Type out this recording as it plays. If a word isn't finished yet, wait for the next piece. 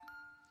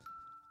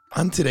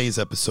On today's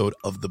episode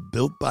of the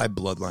Built by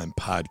Bloodline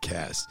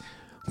podcast,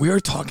 we are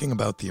talking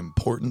about the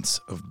importance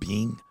of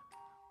being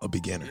a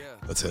beginner.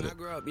 Let's hit it. I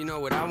grew up, you know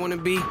what I want to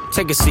be?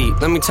 Take a seat,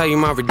 let me tell you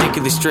my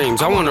ridiculous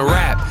dreams. I want to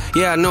rap,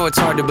 yeah, I know it's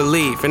hard to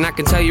believe. And I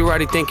can tell you're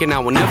already thinking I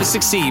will never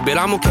succeed, but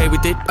I'm okay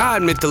with it, I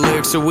admit the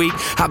lyrics are weak.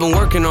 I've been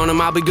working on them,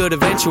 I'll be good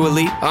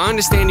eventually. I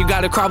understand you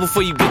gotta crawl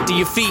before you get to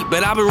your feet,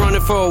 but I've been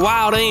running for a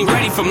while, they ain't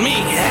ready for me.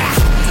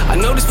 I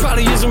know this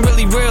probably isn't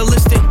really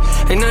realistic,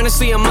 and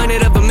honestly I might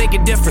not ever make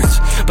a difference,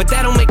 but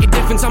that don't make a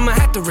difference, I'ma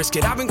have to risk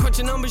it. I've been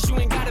crunching numbers, you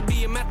ain't gotta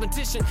be a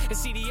mathematician, and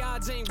see the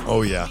odds ain't really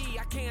Oh yeah.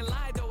 I can't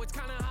lie though, it's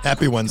kinda hard.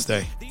 Happy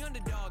Wednesday.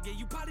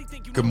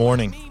 Good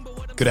morning,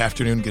 good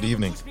afternoon, good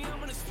evening,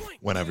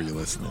 whenever you're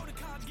listening.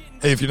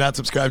 Hey, if you're not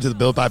subscribed to the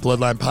Built by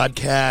Bloodline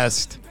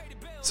podcast,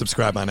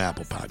 subscribe on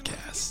Apple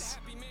Podcasts,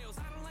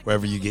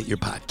 wherever you get your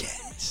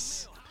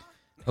podcasts.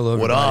 Hello,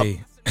 What up?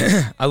 everybody.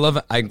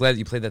 I'm glad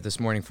you played that this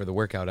morning for the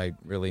workout. I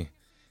really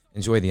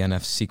enjoy the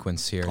NF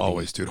sequence here.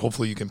 Always, dude.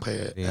 Hopefully you can play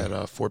it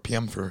at 4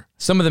 p.m. for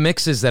Some of the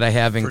mixes that I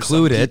have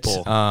included.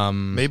 some people.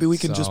 Maybe we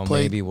can just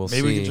play. Maybe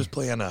we can just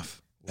play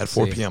NF at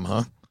 4 p.m.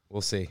 Huh?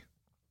 We'll see.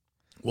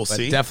 We'll But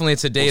see. definitely,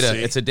 it's a day. We'll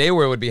see. It's a day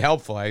where it would be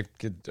helpful. I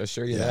could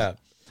assure you that.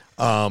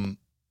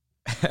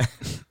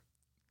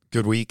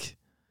 Good week.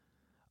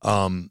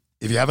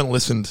 If you haven't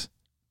listened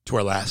to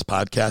our last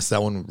podcast,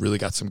 that one really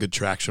got some good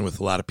traction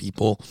with a lot of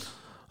people.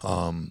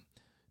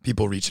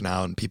 People reaching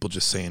out and people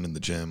just saying in the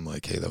gym,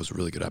 like, hey, that was a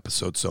really good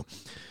episode. So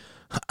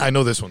I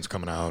know this one's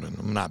coming out, and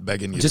I'm not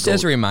begging you Just to go.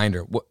 as a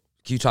reminder, what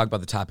can you talk about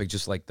the topic,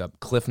 just like the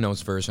Cliff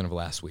Notes version of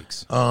last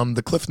week's?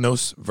 The Cliff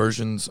Notes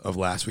versions of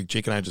last week,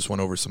 Jake and I just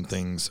went over some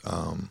things.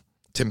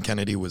 Tim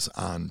Kennedy was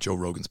on Joe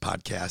Rogan's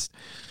podcast,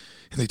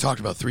 and they talked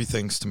about 3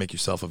 things to make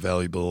yourself a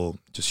valuable,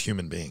 just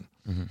human being,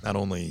 not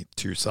only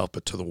to yourself,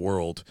 but to the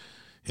world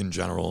in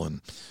general.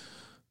 And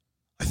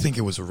I think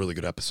it was a really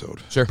good episode.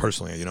 Sure.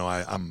 Personally, you know,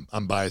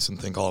 I'm biased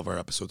and think all of our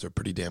episodes are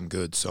pretty damn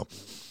good. So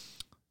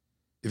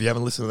if you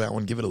haven't listened to that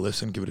one, give it a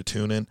listen, give it a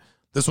tune in.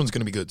 This one's going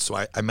to be good. So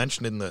I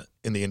mentioned in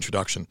the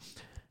introduction,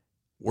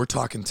 we're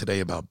talking today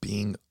about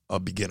being a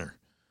beginner,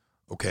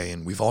 okay?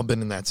 And we've all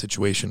been in that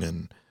situation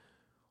in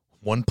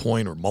one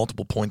point or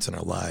multiple points in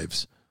our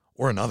lives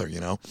or another, you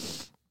know?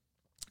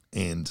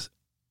 And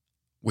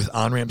with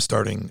On-Ramp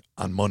starting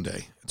on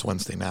Monday, it's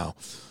Wednesday now,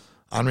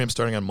 On-Ramp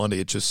starting on Monday,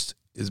 it just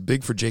is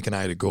big for Jake and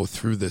I to go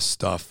through this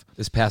stuff.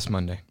 This past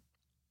Monday.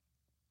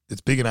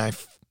 It's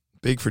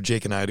big for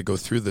Jake and I to go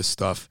through this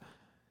stuff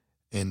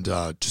and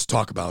just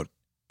talk about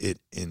it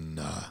in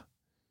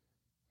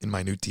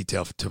minute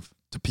detail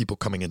to people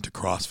coming into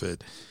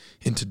CrossFit,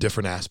 into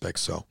different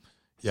aspects. So,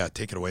 yeah,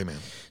 take it away, man.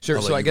 Sure.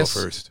 I'll So let I you go guess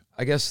first.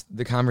 I guess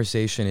the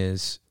conversation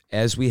is,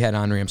 as we had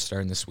On-Ramp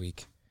starting this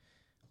week,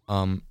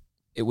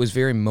 it was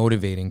very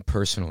motivating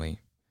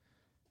personally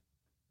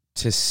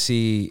to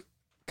see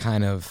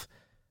kind of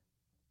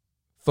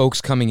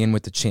folks coming in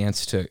with the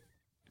chance to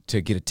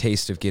get a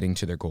taste of getting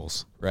to their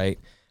goals, right?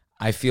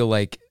 I feel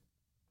like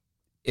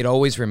it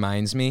always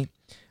reminds me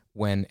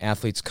when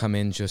athletes come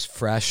in just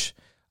fresh,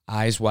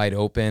 eyes wide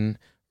open,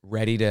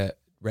 ready to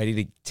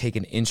take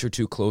an inch or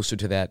two closer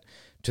to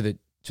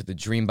the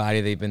dream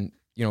body they've been,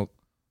 you know,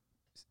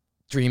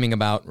 dreaming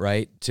about,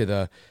 right? To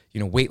the, you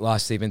know, weight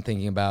loss they've been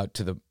thinking about,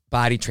 to the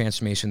body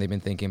transformation they've been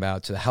thinking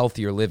about, to the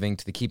healthier living,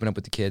 to the keeping up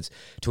with the kids,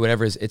 to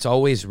whatever is. It's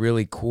always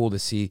really cool to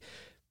see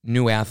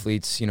new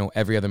athletes, you know,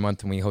 every other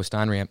month when we host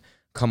On-Ramp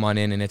come on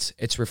in, and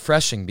it's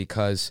refreshing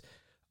because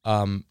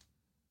it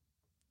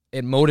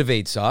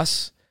motivates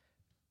us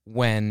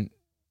when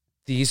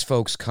these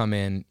folks come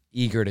in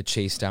eager to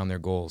chase down their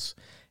goals.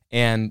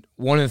 And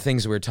one of the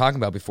things that we were talking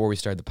about before we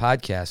started the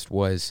podcast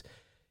was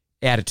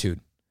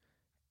attitude,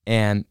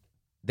 and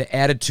the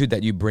attitude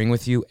that you bring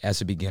with you as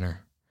a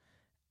beginner.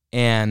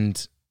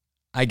 And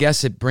I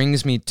guess it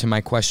brings me to my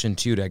question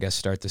to you to, I guess,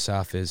 start this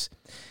off is,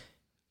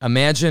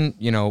 imagine,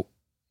 you know,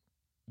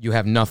 you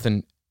have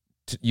nothing,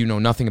 you know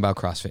nothing about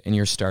CrossFit, and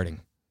you're starting,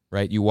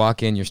 right? You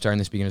walk in, you're starting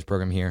this beginner's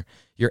program here.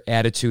 Your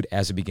attitude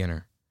as a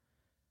beginner.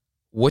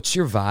 What's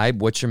your vibe?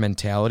 What's your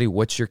mentality?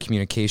 What's your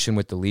communication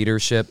with the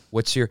leadership?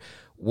 What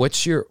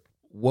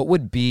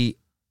would be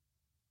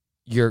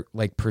your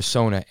like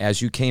persona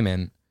as you came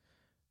in,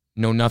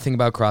 know nothing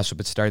about CrossFit,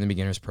 but starting the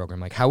beginner's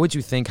program? Like, how would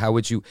you think? How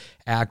would you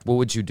act? What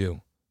would you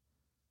do?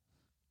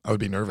 I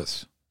would be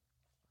nervous.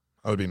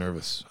 I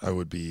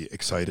would be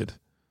excited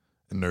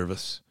and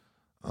nervous.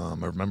 I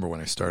remember when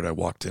I started, I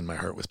walked in, my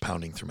heart was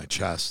pounding through my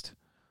chest.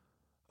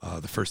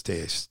 The first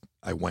day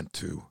I went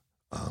to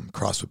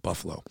CrossFit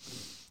Buffalo,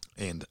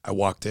 and I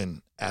walked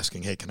in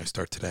asking, hey, can I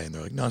start today? And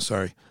they're like, no,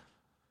 sorry.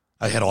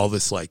 I had all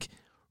this like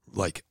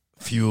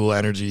fuel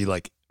energy,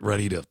 like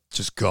ready to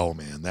just go,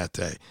 man, that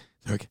day.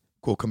 They're like,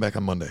 cool, come back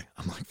on Monday.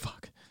 I'm like,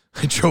 fuck.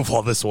 I drove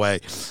all this way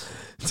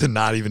to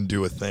not even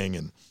do a thing.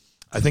 And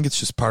I think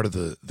it's just part of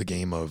the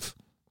game of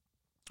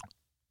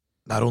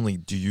not only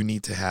do you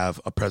need to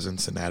have a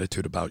presence and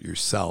attitude about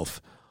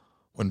yourself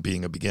when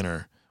being a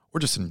beginner or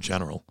just in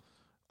general,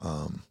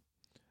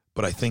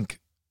 but I think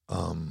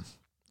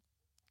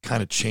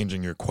kind of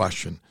changing your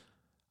question,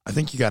 I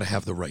think you got to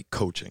have the right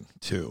coaching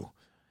too.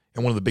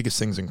 And one of the biggest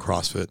things in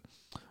CrossFit,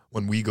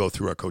 when we go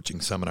through our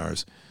coaching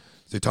seminars,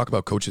 they talk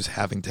about coaches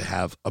having to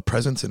have a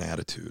presence and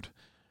attitude.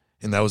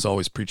 And that was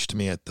always preached to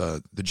me at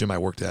the gym I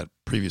worked at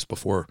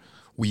before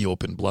we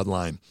opened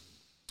Bloodline,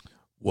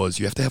 was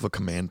you have to have a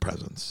command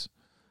presence.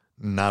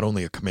 Not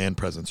only a command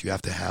presence, you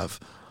have to have,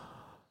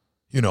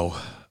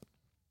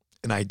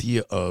 an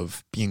idea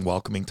of being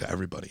welcoming to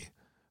everybody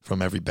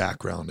from every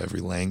background, every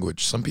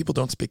language. Some people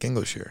don't speak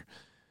English here,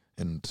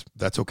 and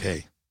that's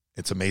okay.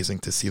 It's amazing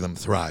to see them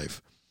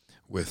thrive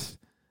with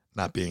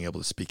not being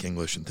able to speak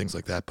English and things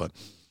like that. But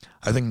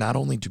I think not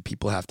only do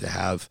people have to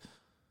have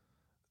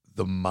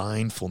the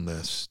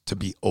mindfulness to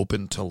be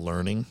open to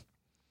learning,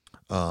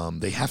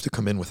 they have to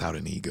come in without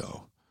an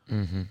ego.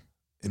 Mm-hmm.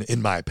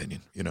 In my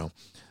opinion,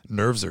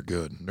 nerves are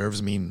good.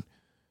 Nerves mean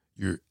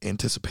your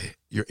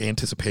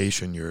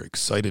anticipation, your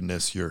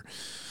excitedness,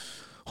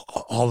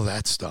 all of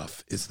that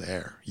stuff is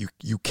there.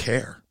 You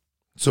care.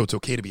 So it's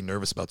okay to be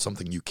nervous about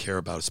something you care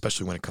about,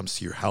 especially when it comes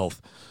to your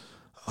health.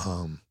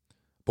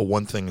 But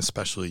one thing,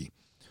 especially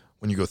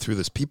when you go through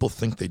this, people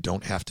think they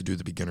don't have to do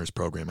the beginner's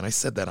program. And I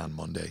said that on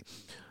Monday.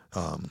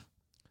 I'm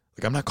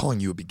not calling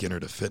you a beginner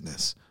to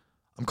fitness.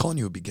 I'm calling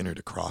you a beginner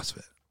to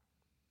CrossFit.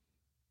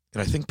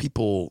 And I think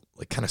people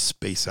kind of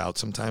space out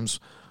sometimes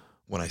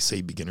when I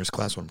say beginner's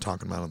class, when I'm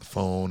talking about on the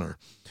phone, or,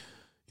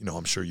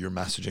 I'm sure you're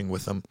messaging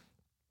with them.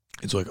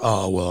 It's like,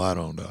 oh, well, I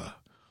don't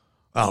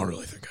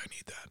really think I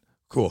need that.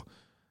 Cool.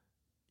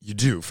 You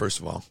do, first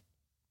of all.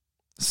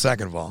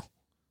 Second of all,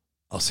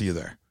 I'll see you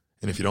there.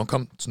 And if you don't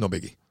come, it's no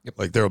biggie.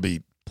 Yep. There'll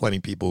be plenty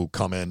of people who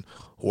come in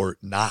or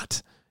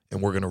not, and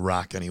we're going to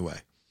rock anyway.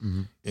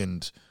 Mm-hmm.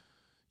 And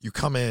you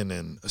come in,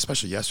 and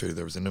especially yesterday,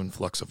 there was an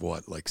influx of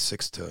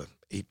 6 to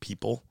 8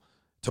 people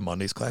to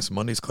Monday's class.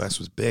 Monday's class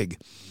was big.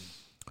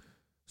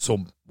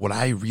 So what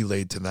I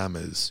relayed to them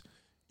is,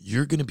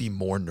 you're going to be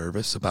more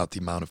nervous about the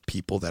amount of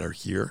people that are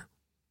here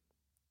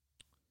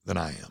than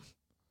I am.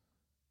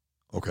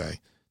 Okay?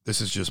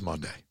 This is just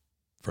Monday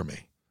for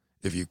me.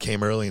 If you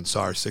came early and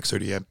saw our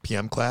 6:30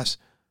 p.m. class,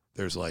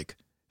 there's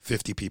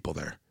 50 people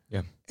there.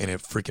 Yeah. And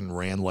it freaking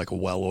ran like a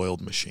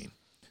well-oiled machine.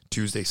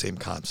 Tuesday, same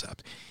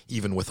concept.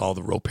 Even with all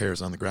the rope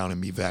hairs on the ground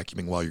and me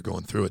vacuuming while you're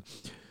going through it,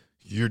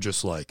 you're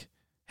just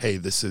hey,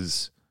 this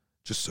is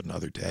just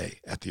another day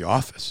at the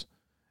office.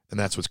 And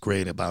that's what's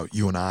great about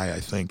you and I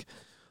think,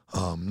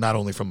 not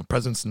only from a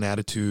presence and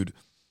attitude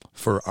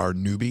for our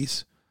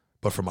newbies,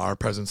 but from our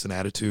presence and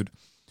attitude,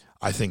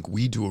 I think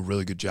we do a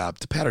really good job,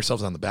 to pat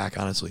ourselves on the back,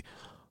 honestly,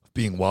 of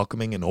being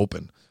welcoming and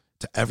open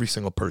to every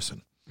single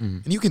person. Mm-hmm.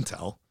 And you can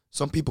tell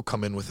some people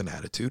come in with an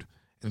attitude,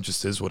 and it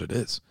just is what it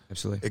is.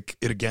 Absolutely.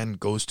 It again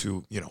goes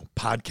to,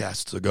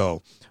 podcasts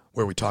ago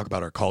where we talk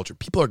about our culture.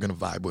 People are going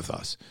to vibe with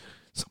us.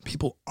 Some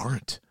people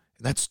aren't.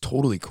 And that's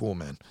totally cool,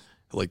 man.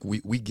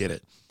 We get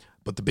it.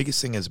 But the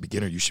biggest thing as a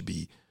beginner you should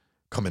be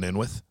coming in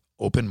with,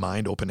 open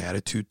mind, open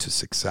attitude to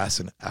success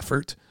and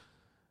effort,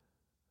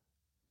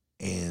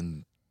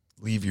 and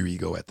leave your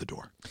ego at the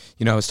door.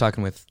 I was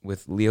talking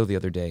with Leo the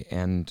other day,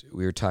 and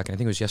we were talking, I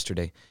think it was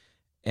yesterday,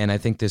 and I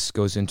think this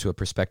goes into a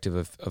perspective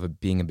of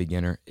being a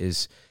beginner,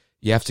 is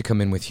you have to come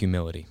in with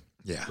humility.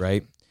 Yeah.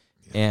 Right?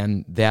 Yeah.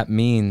 And that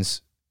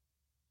means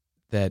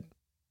that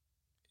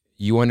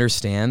you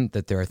understand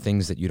that there are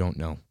things that you don't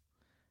know.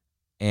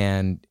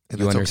 And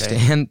you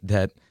understand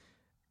that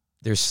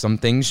there's some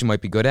things you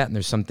might be good at, and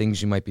there's some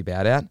things you might be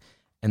bad at,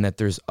 and that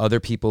there's other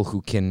people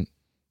who can,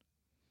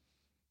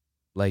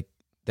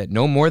 that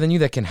know more than you,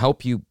 that can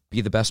help you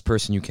be the best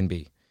person you can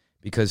be.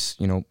 Because,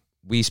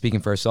 we, speaking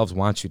for ourselves,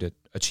 want you to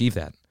achieve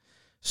that.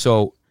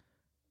 So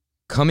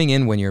coming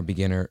in when you're a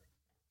beginner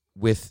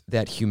with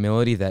that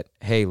humility that,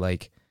 hey,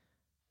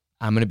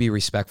 I'm going to be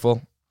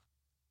respectful,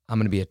 I'm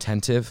going to be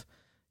attentive,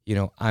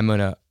 I'm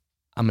going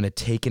to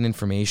take in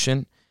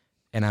information,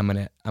 and I'm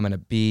going to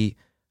be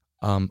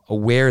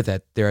aware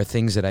that there are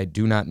things that I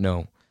do not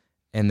know,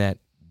 and that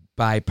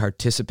by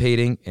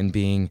participating and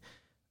being,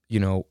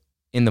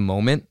 in the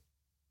moment,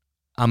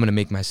 I'm going to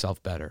make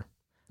myself better.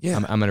 Yeah.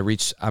 I'm going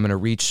to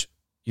reach,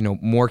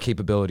 more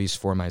capabilities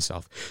for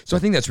myself. So I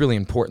think that's really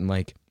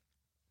important.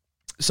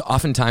 So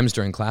oftentimes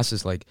during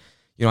classes,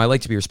 I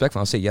like to be respectful.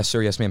 I'll say, yes,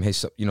 sir, yes, ma'am. Hey,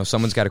 so,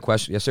 someone's got a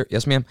question. Yes, sir,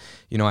 yes, ma'am.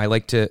 I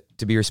like to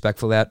be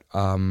respectful of that.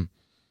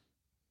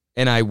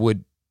 And I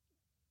would,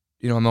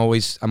 I'm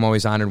always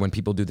honored when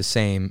people do the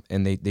same,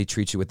 and they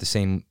treat you with the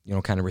same,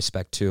 kind of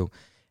respect too.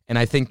 And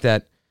I think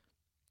that,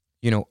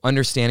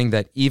 understanding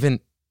that even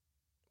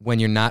when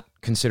you're not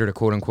considered a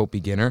quote unquote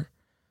beginner,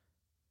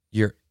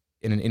 you're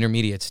in an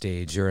intermediate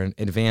stage or an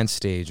advanced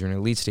stage or an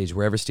elite stage,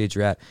 wherever stage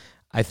you're at.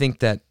 I think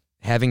that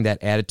having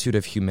that attitude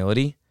of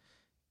humility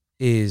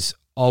is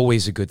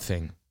always a good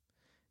thing,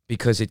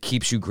 because it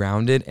keeps you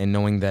grounded and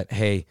knowing that,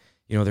 hey,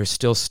 there's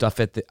still stuff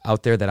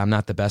out there that I'm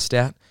not the best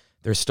at.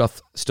 There's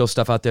still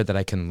stuff out there that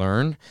I can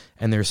learn,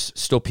 and there's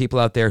still people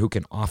out there who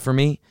can offer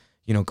me,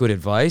 good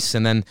advice.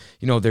 And then,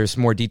 there's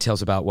more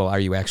details about, well, are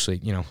you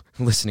actually,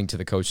 listening to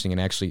the coaching and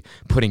actually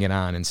putting it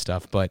on and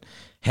stuff. But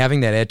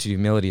having that attitude of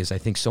humility is, I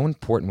think, so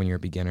important when you're a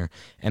beginner.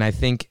 And I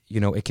think,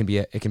 it can be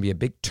a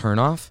big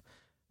turnoff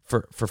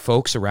for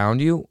folks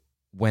around you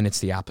when it's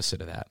the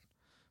opposite of that.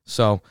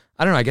 So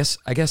I don't know.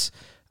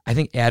 I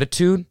think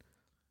attitude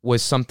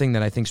was something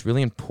that I think is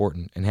really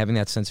important, and having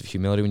that sense of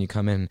humility when you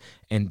come in.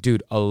 And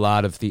dude, a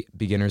lot of the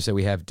beginners that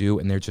we have do,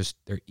 and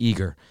they're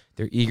eager.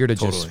 They're eager to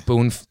just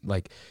spoon,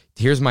 like,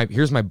 here's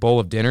my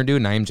bowl of dinner, dude,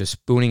 and I am just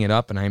spooning it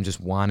up, and I am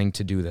just wanting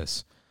to do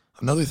this.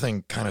 Another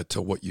thing, kind of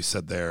to what you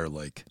said there,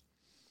 like,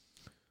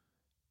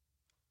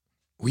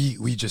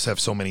 we just have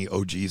so many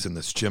OGs in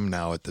this gym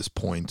now at this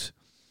point,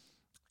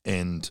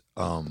 and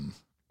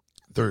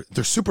they're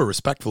super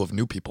respectful of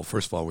new people,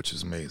 first of all, which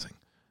is amazing,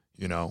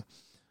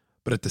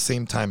 But at the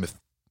same time, if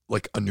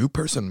like a new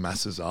person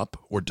messes up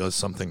or does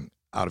something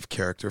out of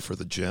character for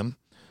the gym,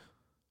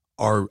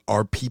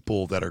 our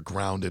people that are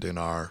grounded in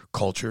our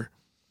culture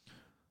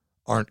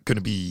aren't going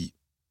to be,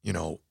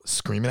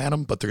 screaming at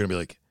them, but they're going to be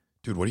like,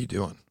 dude, what are you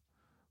doing?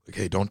 Like,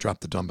 hey, don't drop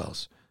the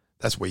dumbbells.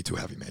 That's way too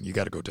heavy, man. You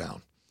got to go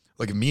down.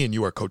 Like, if me and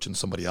you are coaching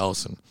somebody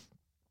else, and,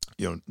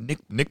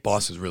 Nick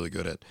Boss is really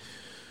good at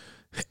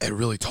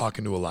really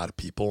talking to a lot of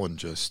people and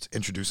just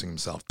introducing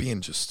himself,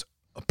 being just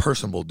a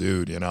personable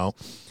dude,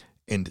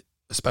 and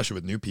especially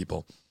with new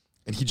people,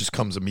 and he just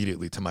comes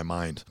immediately to my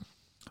mind.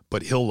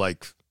 But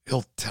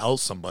he'll tell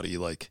somebody,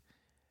 like,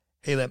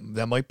 hey,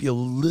 that might be a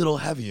little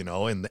heavy,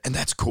 and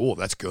that's cool,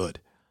 that's good,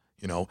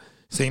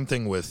 Same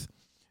thing with,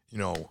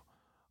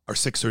 our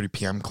 6:30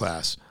 p.m.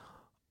 class.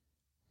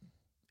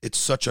 It's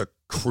such a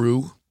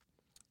crew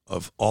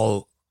of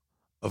all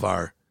of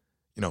our,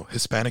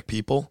 Hispanic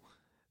people,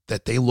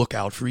 that they look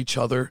out for each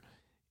other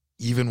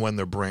even when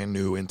they're brand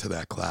new into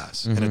that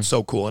class. Mm-hmm. And it's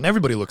so cool. And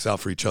everybody looks out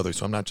for each other.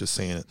 So I'm not just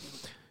saying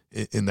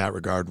it in that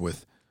regard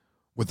with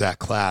that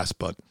class,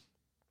 but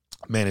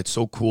man, it's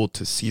so cool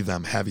to see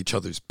them have each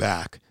other's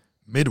back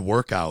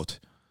mid-workout.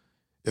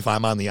 If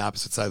I'm on the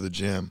opposite side of the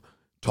gym,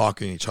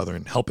 talking to each other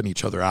and helping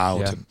each other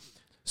out and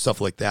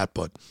stuff like that.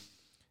 But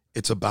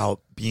it's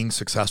about being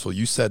successful.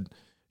 You said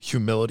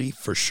humility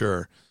for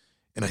sure.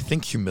 And I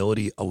think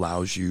humility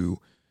allows you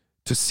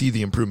to see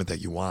the improvement that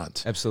you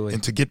want. Absolutely.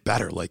 And to get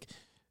better. Like,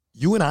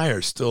 you and I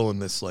are still in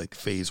this like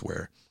phase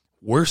where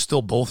we're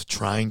still both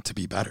trying to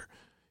be better.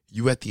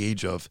 You at the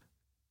age of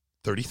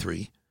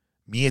 33,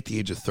 me at the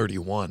age of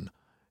 31,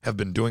 have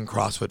been doing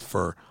CrossFit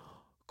for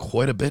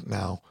quite a bit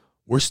now.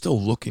 We're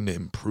still looking to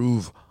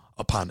improve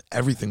upon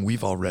everything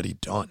we've already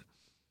done,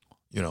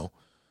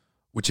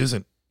 which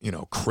isn't,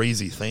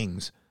 crazy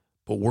things,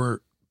 but we're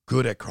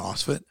good at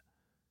CrossFit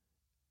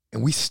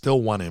and we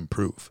still want to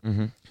improve.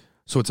 Mm-hmm.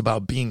 So it's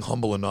about being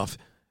humble enough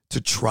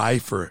to try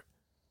for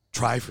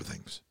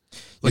things.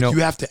 Like, you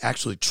have to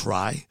actually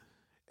try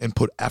and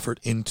put effort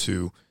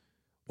into,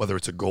 whether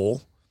it's a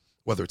goal,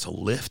 whether it's a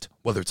lift,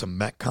 whether it's a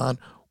Metcon,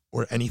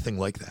 or anything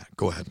like that.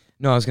 Go ahead.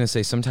 No, I was going to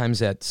say,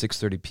 sometimes at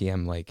 6:30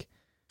 p.m., like,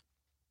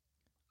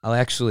 I'll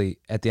actually,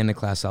 at the end of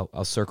class,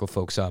 I'll circle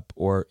folks up,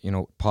 or,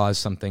 pause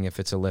something if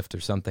it's a lift or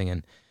something.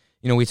 And,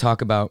 we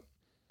talk about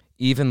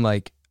even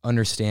like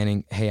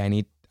understanding,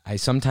 hey, I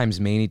sometimes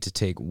may need to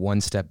take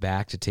one step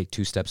back to take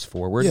two steps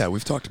forward. Yeah,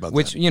 we've talked about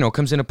which, that.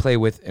 Comes into play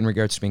in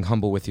regards to being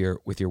humble with your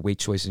weight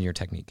choice and your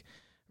technique,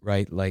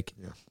 right? Like,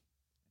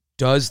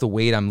 does the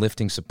weight I'm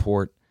lifting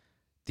support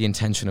the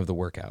intention of the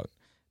workout?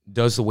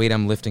 Does the weight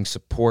I'm lifting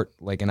support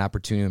like an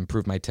opportunity to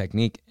improve my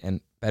technique?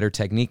 And better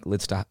technique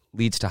leads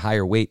to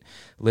higher weight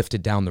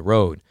lifted down the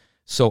road.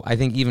 So I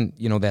think even,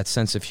 that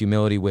sense of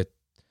humility with,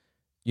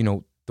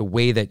 the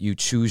way that you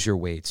choose your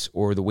weights,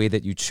 or the way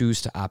that you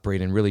choose to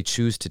operate and really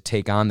choose to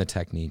take on the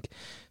technique.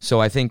 So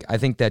I think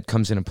that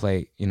comes into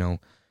play, in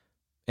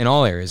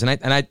all areas. And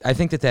I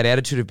think that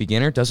attitude of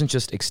beginner doesn't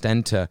just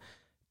extend to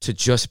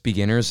just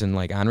beginners and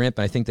like on-ramp.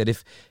 But I think that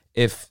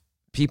if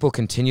people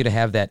continue to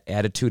have that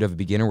attitude of a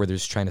beginner where they're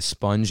just trying to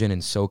sponge in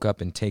and soak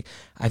up and take,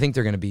 I think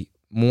they're going to be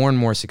more and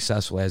more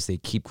successful as they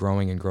keep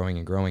growing and growing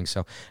and growing.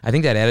 So I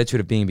think that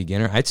attitude of being a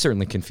beginner, I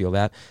certainly can feel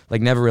that,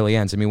 like, never really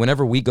ends. I mean,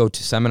 whenever we go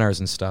to seminars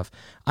and stuff,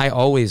 I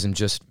always am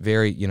just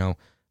very,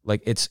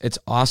 like, it's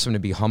awesome to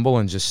be humble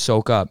and just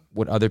soak up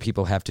what other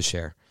people have to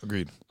share.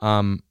 Agreed.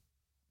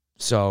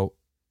 So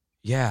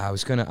yeah, I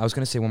was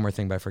gonna say one more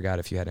thing, but I forgot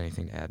if you had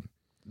anything to add.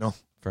 No.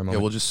 For a moment.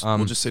 Yeah,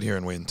 we'll just sit here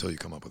and wait until you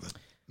come up with it.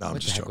 No, I'm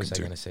just joking. What the heck was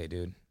I gonna say,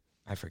 dude?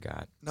 I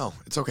forgot. No,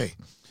 it's okay.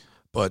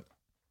 But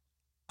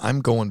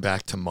I'm going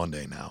back to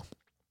Monday now,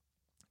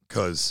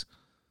 because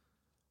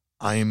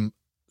I'm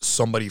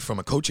somebody from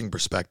a coaching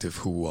perspective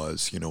who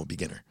was, a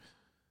beginner.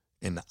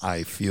 And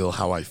I feel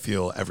how I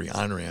feel every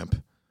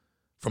on-ramp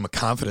from a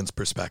confidence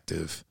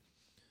perspective,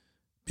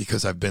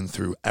 because I've been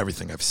through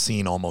everything. I've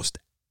seen almost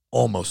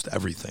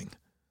everything,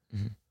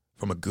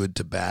 from a good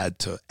to bad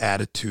to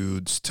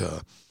attitudes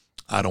to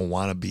I don't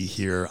want to be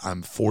here,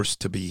 I'm forced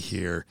to be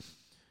here.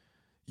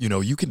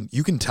 You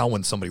can tell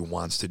when somebody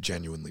wants to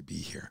genuinely be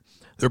here.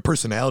 Their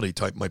personality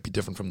type might be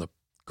different from the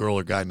girl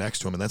or guy next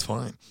to him, and that's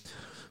fine.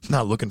 I'm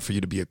not looking for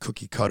you to be a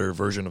cookie cutter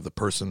version of the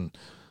person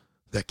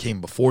that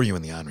came before you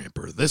in the on-ramp,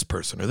 or this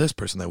person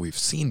that we've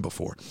seen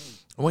before.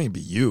 I want you to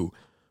be you,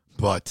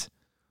 but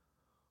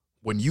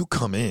when you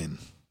come in,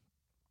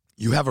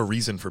 you have a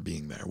reason for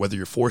being there, whether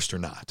you're forced or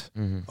not.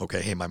 Mm-hmm.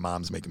 Okay, hey, my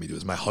mom's making me do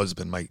this. My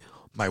husband,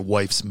 my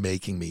wife's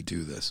making me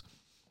do this.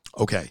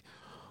 Okay,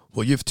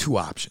 well, you have two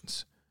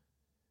options.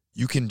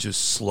 You can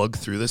just slug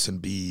through this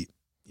and be,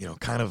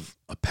 kind of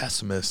a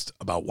pessimist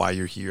about why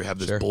you're here, have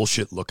this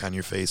bullshit look on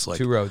your face like,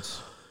 two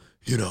roads.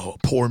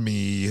 Poor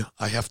me,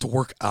 I have to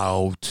work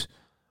out.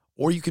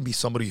 Or you can be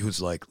somebody who's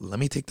like, let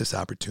me take this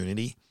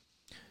opportunity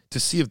to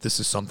see if this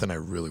is something I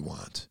really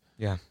want.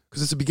 Yeah.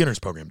 Because it's a beginner's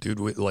program, dude.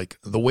 Like,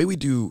 the way we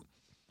do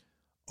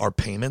our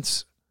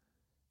payments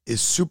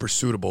is super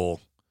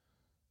suitable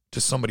to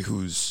somebody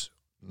who's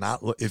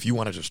not, if you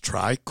want to just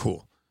try,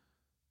 cool.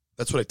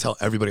 That's what I tell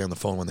everybody on the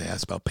phone when they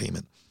ask about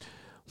payment.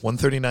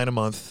 $139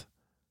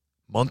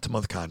 a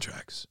month-to-month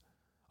contracts.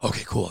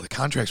 Okay, cool. The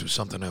contracts was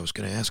something I was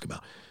going to ask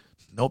about.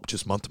 Nope,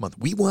 just month-to-month.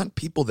 We want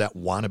people that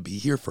want to be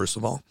here, first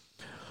of all.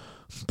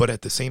 But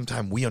at the same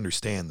time, we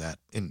understand that,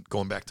 and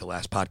going back to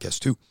last podcast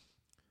too,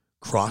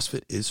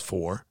 CrossFit is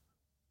for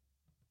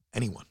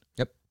anyone.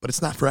 Yep. But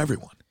it's not for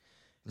everyone.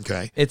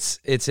 Okay.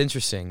 It's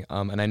interesting.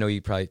 And I know you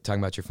probably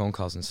talking about your phone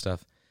calls and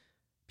stuff.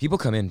 People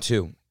come in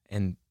too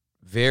and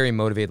very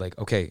motivated, like,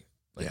 okay,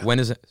 when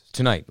is it?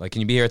 Tonight. Like,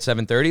 can you be here at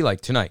 7:30?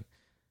 Like, tonight.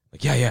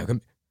 Like, yeah.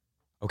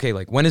 Okay,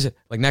 like, when is it?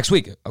 Like, next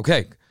week.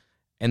 Okay.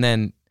 And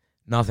then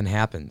nothing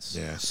happens.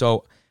 Yeah.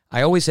 So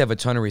I always have a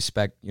ton of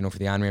respect, for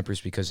the on-rampers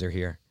because they're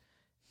here.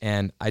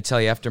 And I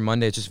tell you, after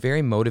Monday, it's just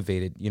very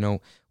motivated.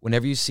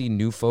 Whenever you see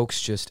new folks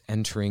just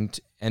entering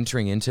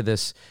into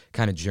this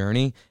kind of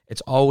journey,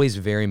 it's always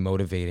very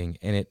motivating,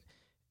 and it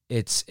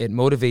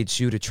motivates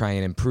you to try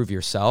and improve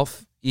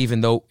yourself.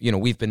 Even though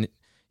we've been,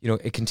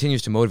 it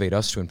continues to motivate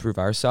us to improve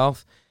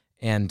ourselves.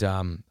 And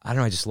I don't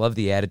know, I just love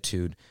the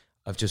attitude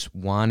of just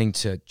wanting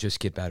to just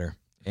get better,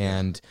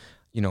 and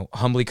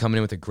humbly coming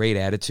in with a great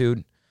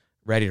attitude,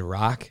 ready to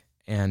rock.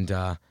 And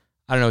I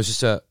don't know,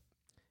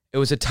 it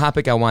was a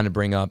topic I wanted to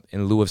bring up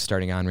in lieu of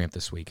starting on-ramp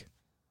this week.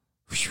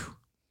 Whew.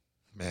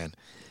 Man,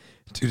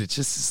 dude, it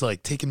just is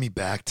like taking me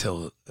back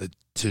to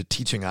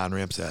teaching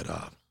on-ramps at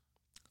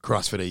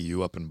CrossFit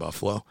AU up in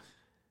Buffalo.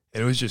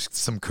 And it was just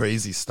some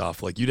crazy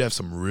stuff. Like, you'd have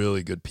some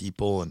really good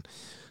people and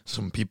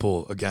some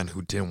people, again,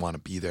 who didn't want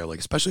to be there, like,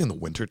 especially in the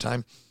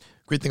wintertime.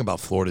 Great thing about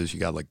Florida is you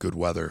got, like, good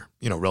weather,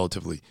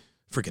 relatively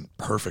freaking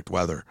perfect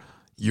weather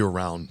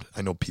year-round.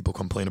 I know people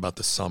complain about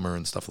the summer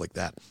and stuff like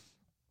that.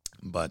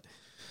 But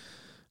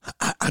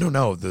I don't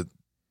know. The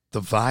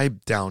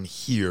vibe down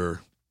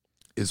here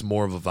is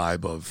more of a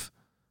vibe of,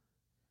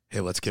 hey,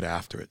 let's get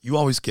after it. You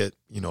always get,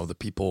 the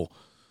people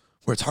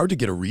where it's hard to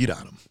get a read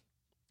on them.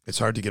 It's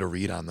hard to get a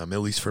read on them,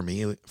 at least for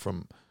me,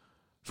 from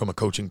a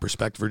coaching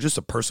perspective or just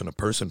a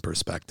person-to-person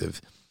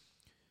perspective.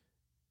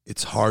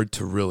 It's hard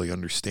to really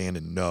understand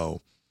and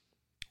know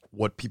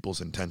what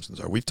people's intentions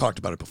are. We've talked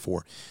about it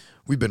before.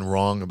 We've been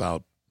wrong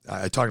about,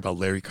 I talked about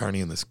Larry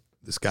Carney and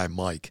this guy,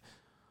 Mike.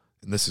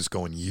 And this is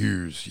going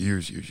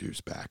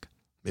years back,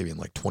 maybe in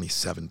like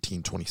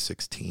 2017,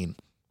 2016,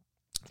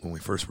 when we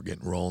first were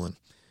getting rolling.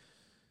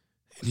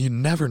 And you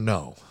never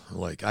know.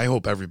 Like, I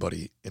hope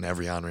everybody in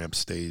every on-ramp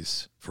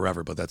stays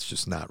forever, but that's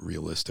just not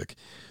realistic.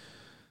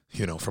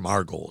 From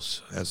our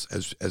goals as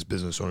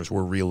business owners,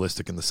 we're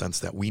realistic in the sense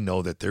that we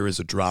know that there is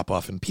a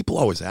drop-off. And people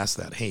always ask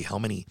that, hey, how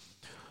many,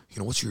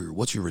 what's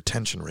your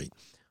retention rate?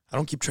 I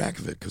don't keep track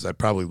of it because I'd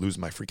probably lose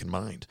my freaking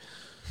mind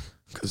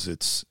because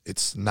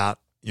it's not,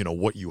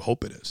 what you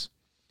hope it is.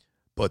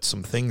 But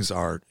some things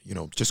are,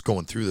 just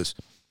going through this,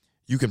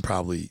 you can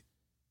probably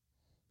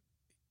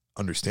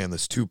understand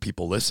this too,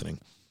 people listening.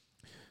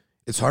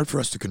 It's hard for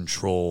us to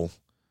control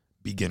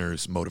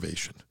beginners'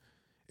 motivation.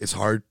 It's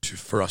hard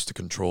for us to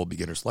control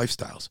beginners'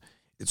 lifestyles.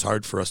 It's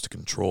hard for us to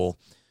control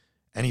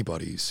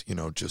anybody's,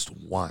 just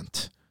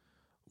want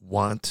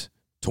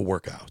to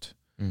work out.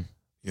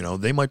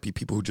 They might be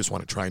people who just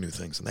want to try new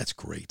things, and that's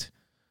great.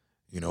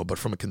 But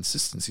from a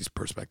consistency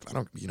perspective,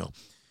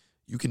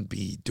 you can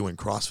be doing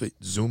CrossFit,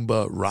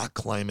 Zumba, rock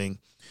climbing.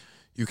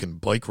 You can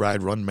bike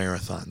ride, run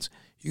marathons.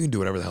 You can do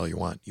whatever the hell you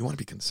want. You want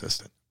to be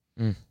consistent.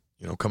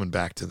 Coming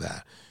back to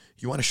that.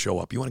 You want to show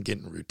up. You want to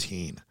get in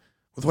routine.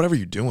 With whatever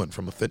you're doing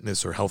from a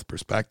fitness or health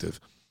perspective,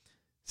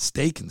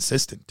 stay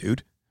consistent,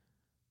 dude.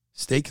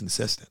 Stay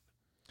consistent.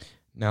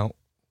 Now,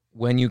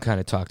 when you kind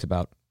of talked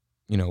about,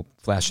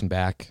 flashing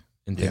back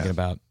and thinking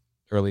about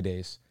early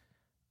days,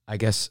 I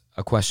guess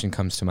a question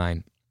comes to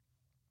mind.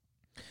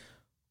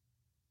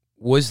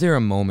 Was there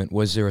a moment,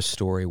 was there a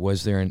story,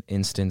 was there an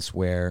instance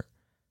where,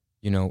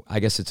 I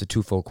guess it's a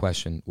twofold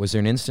question. Was there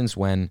an instance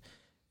when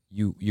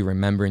you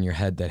remember in your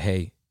head that,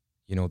 hey,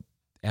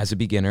 as a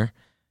beginner,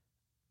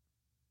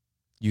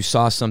 you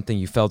saw something,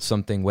 you felt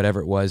something, whatever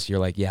it was, you're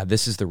like, yeah,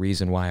 this is the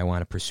reason why I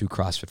want to pursue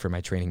CrossFit for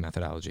my training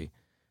methodology?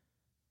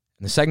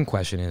 And the second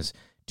question is,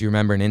 do you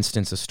remember an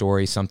instance, a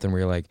story, something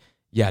where you're like,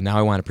 yeah, now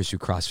I want to pursue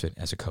CrossFit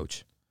as a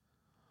coach?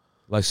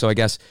 Like, so I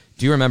guess,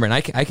 do you remember, and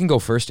I can go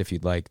first if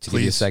you'd like, to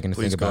give you a second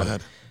to think about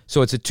it.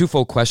 So it's a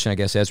twofold question, I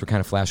guess, as we're kind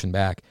of flashing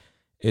back.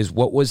 is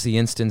what was the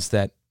instance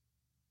that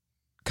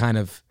kind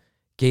of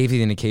gave you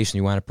the indication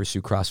you want to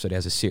pursue CrossFit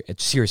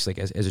as seriously,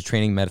 as a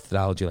training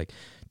methodology, like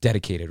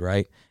dedicated,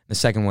 right? The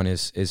second one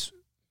is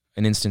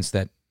an instance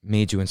that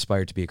made you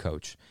inspired to be a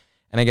coach.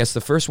 And I guess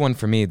the first one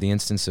for me, the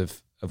instance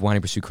of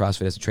wanting to pursue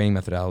CrossFit as a training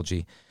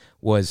methodology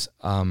was,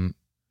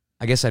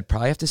 I guess I'd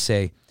probably have to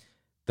say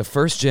the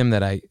first gym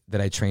that I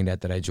trained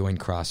at, that I joined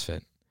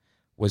CrossFit,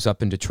 was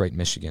up in Detroit,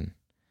 Michigan.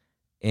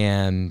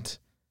 And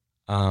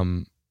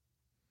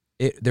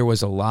there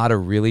was a lot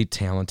of really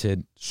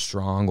talented,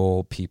 strong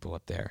old people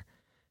up there.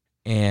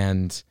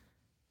 And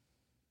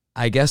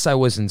I guess I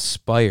was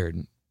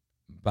inspired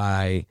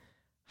by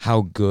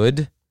how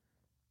good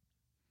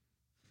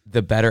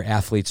the better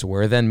athletes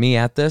were than me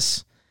at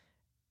this.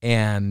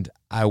 And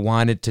I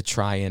wanted to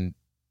try and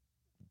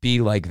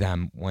be like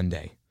them one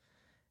day.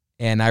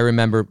 And I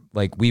remember,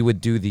 like, we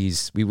would do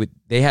these,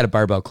 they had a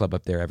barbell club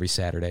up there every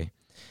Saturday.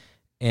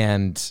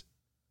 And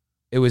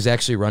it was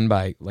actually run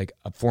by, like,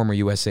 a former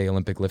USA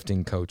Olympic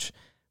lifting coach,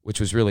 which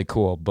was really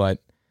cool.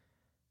 But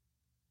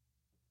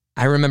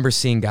I remember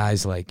seeing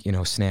guys like,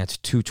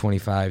 snatch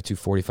 225,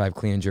 245,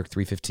 clean and jerk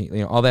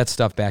 315, all that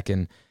stuff back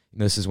in,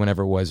 this is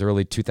whenever it was,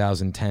 early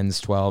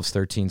 2010s, 12s,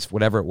 13s,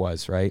 whatever it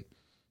was, right?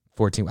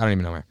 14, I don't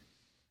even know where.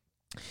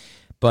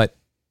 But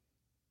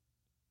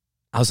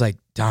I was like,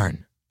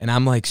 darn. And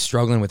I'm like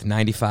struggling with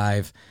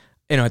 95,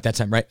 at that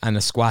time, right, on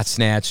a squat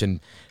snatch, and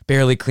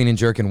barely clean and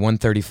jerk in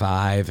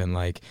 135, and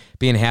like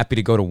being happy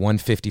to go to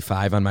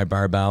 155 on my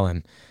barbell.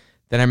 And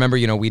then I remember,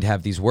 we'd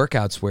have these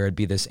workouts where it'd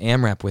be this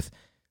AMRAP with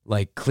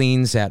like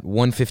cleans at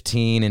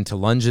 115 into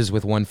lunges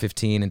with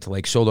 115 into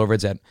like shoulder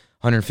overheads at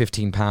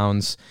 115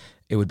 pounds.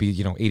 It would be,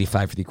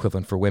 85 for the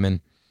equivalent for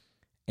women.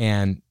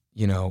 And,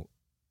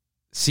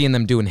 seeing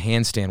them doing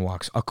handstand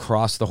walks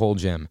across the whole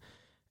gym,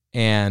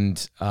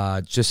 and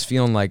just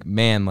feeling like,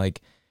 man,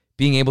 like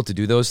being able to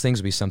do those things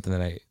would be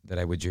something that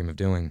I would dream of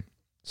doing.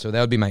 So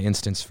that would be my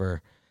instance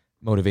for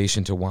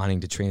motivation to wanting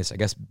to train this. I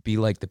guess be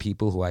like the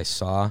people who I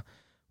saw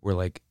were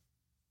like,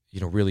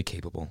 really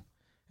capable,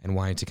 and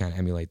wanting to kind of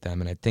emulate them.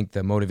 And I think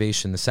the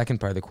motivation, the second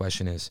part of the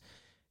question is,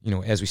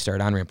 as we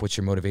start on-ramp, what's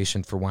your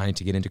motivation for wanting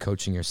to get into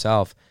coaching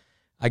yourself?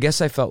 I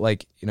guess I felt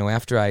like,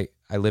 after I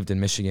lived in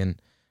Michigan,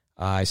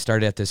 I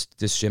started at this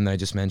gym that I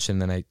just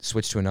mentioned, then I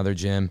switched to another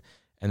gym,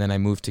 and then I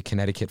moved to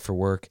Connecticut for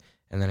work,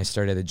 and then I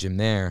started at a gym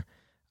there.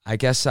 I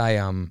guess I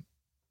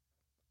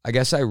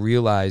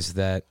realized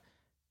that,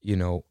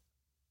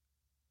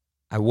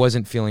 I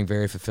wasn't feeling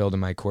very fulfilled in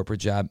my corporate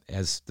job,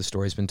 as the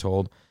story's been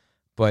told,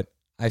 but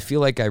I feel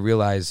like I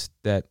realized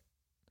that,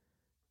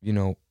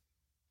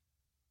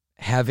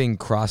 having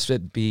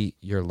CrossFit be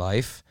your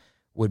life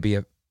would be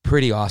a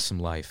pretty awesome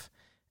life.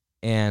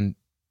 And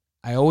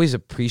I always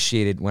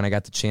appreciated when I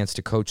got the chance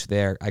to coach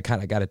there. I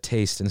kind of got a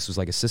taste, and this was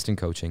like assistant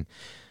coaching.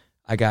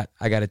 I got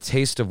a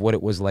taste of what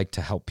it was like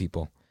to help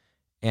people.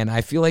 And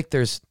I feel like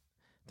there's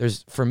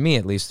for me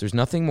at least, there's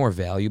nothing more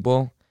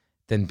valuable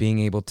than being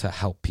able to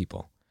help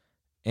people.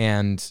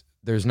 And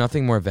there's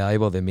nothing more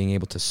valuable than being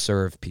able to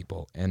serve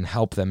people and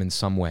help them in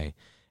some way.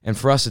 And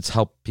for us, it's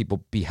help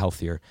people be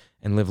healthier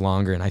and live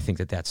longer. And I think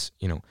that that's,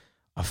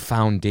 a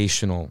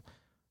foundational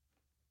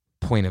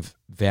point of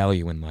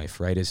value in life,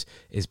 right? Is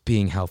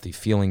being healthy,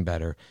 feeling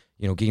better,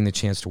 getting the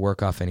chance to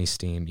work off any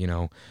steam,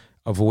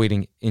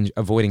 avoiding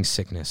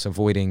sickness,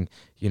 avoiding,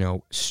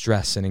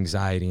 stress and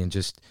anxiety, and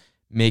just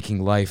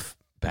making life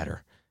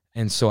better.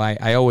 And so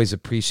I always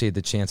appreciate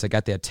the chance. I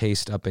got that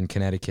taste up in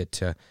Connecticut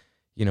to,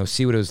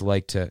 see what it was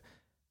like to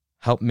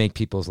help make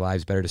people's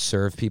lives better, to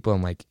serve people,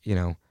 and like, I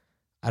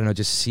don't know,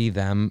 just see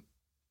them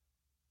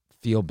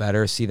feel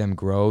better, see them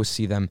grow,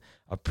 see them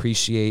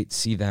appreciate,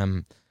 see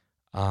them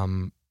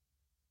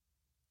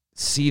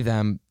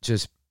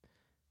just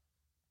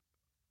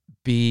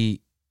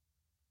be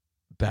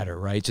better,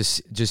 right?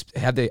 Just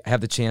have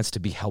the chance to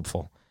be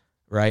helpful,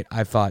 right?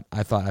 I thought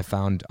I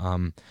found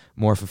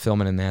more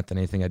fulfillment in that than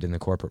anything I did in the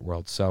corporate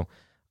world. So,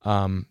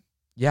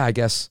 I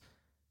guess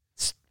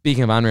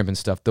speaking of on-ramp and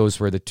stuff, those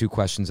were the two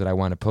questions that I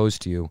want to pose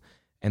to you,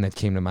 and that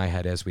came to my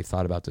head as we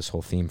thought about this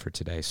whole theme for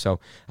today. So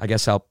I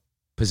guess I'll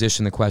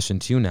position the question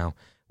to you now.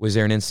 Was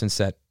there an instance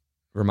that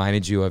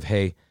reminded you of,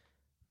 hey,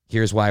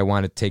 here's why I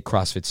want to take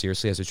CrossFit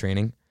seriously as a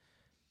training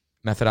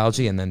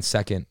methodology? And then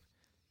second,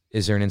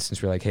 is there an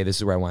instance where you're like, hey, this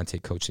is where I want to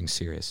take coaching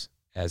serious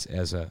as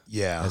a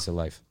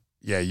life?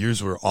 Yeah,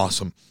 yours were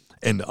awesome.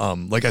 And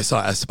like I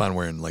saw Esteban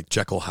wearing like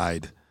Jekyll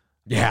Hyde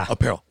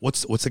apparel.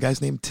 What's the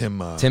guy's name? Tim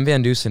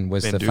Van Dusen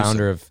was the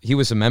founder of, he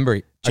was a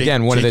member,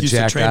 one of the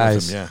Jack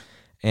guys. Him, yeah.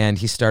 And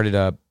he started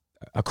a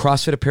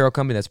CrossFit apparel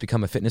company that's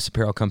become a fitness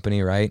apparel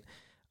company, right?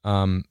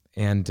 I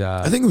think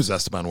it was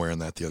Esteban wearing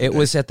that the other day. It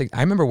was I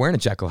remember wearing a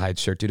Jekyll Hyde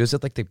shirt, dude. It was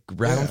at like the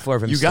ground floor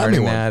of him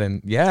starting that.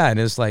 And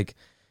it was like,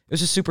 it was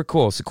just super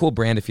cool. It's a cool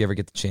brand if you ever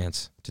get the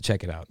chance to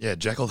check it out. Yeah,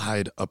 Jekyll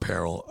Hyde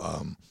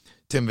apparel.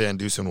 Tim Van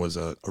Dusen was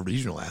a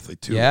regional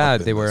athlete too. Yeah,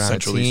 they were on a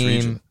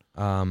team.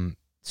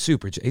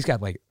 He's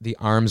got like the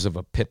arms of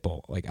a pit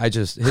bull. Like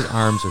his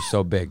arms are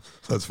so big.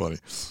 That's funny.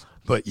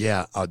 But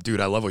yeah, dude,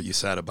 I love what you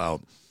said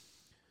about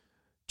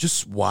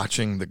just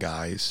watching the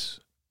guys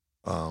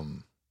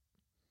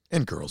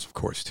and girls, of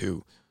course,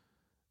 too.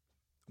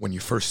 When you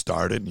first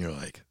started and you're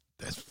like,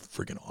 that's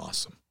freaking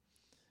awesome.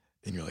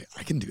 And you're like,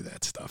 I can do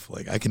that stuff.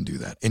 Like, I can do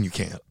that. And you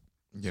can't.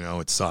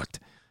 It sucked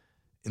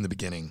in the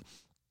beginning.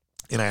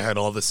 And I had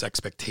all this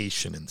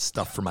expectation and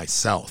stuff for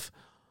myself,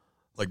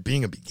 like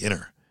being a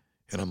beginner.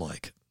 And I'm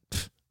like,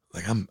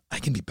 I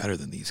can be better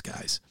than these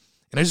guys.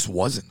 And I just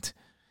wasn't.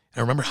 And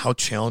I remember how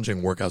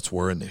challenging workouts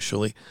were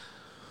initially.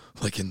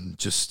 Like in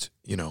just,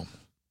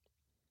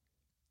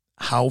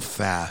 how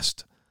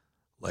fast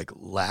like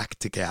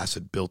lactic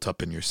acid built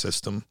up in your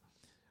system.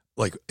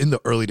 Like in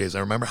the early days,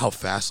 I remember how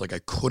fast like I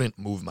couldn't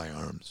move my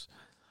arms.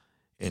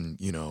 And,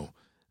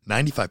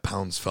 95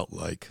 pounds felt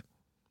like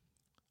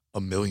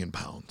 1,000,000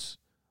 pounds.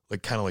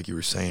 Like kind of like you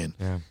were saying.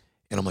 Yeah.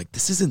 And I'm like,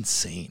 this is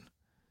insane.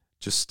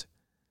 Just,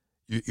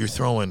 you're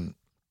throwing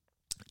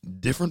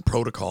different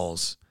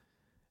protocols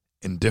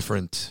and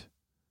different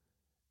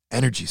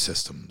energy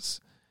systems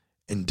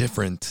and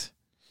different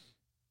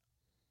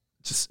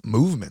just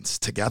movements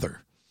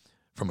together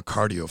from a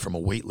cardio, from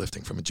a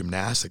weightlifting, from a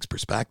gymnastics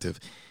perspective.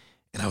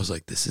 And I was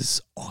like, this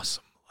is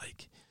awesome.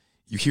 Like,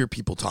 you hear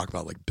people talk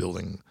about like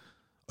building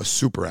a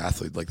super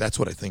athlete. Like, that's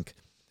what I think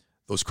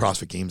those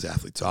CrossFit Games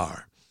athletes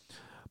are.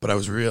 But I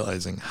was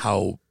realizing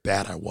how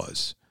bad I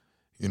was,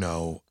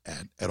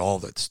 at all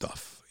that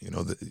stuff.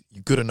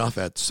 You're good enough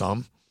at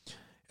some,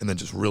 and then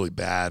just really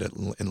bad at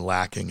and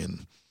lacking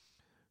in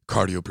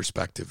cardio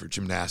perspective or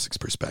gymnastics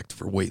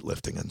perspective or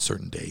weightlifting on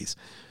certain days,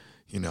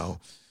 and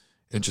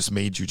it just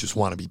made you just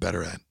want to be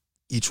better at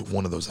each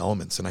one of those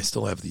elements. And I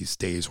still have these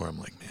days where I'm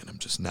like, man, I'm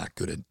just not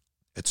good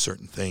at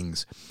certain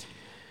things.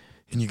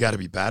 And you got to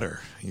be better.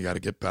 You got to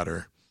get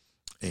better.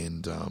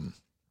 And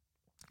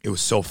it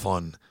was so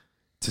fun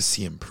to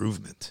see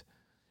improvement.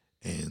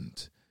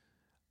 And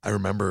I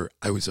remember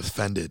I was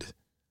offended.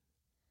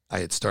 I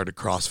had started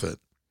CrossFit,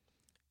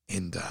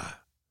 and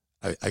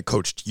I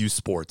coached youth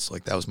sports.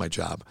 Like, that was my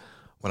job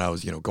when I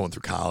was, going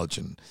through college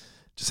and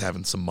just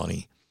having some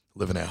money,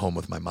 living at home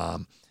with my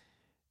mom.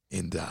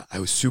 And I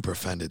was super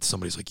offended.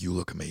 Somebody's like, you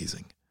look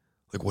amazing.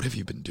 Like, what have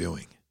you been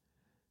doing?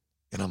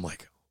 And I'm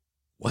like,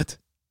 what?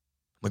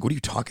 I'm like, what are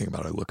you talking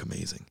about? I look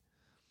amazing.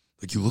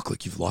 Like, you look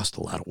like you've lost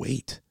a lot of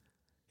weight.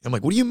 And I'm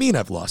like, what do you mean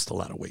I've lost a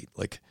lot of weight?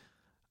 Like,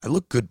 I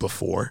looked good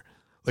before.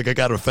 Like, I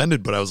got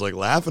offended, but I was like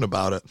laughing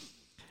about it.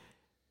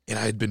 And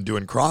I had been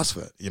doing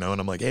CrossFit, and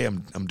I'm like, hey,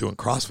 I'm doing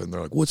CrossFit. And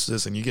they're like, what's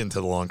this? And you get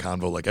into the long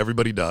convo like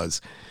everybody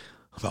does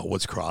about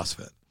what's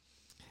CrossFit.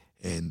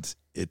 And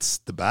it's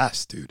the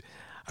best, dude.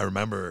 I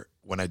remember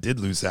when I did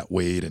lose that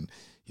weight and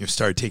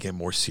started taking it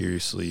more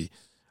seriously,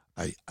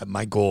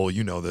 my goal,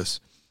 this,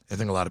 I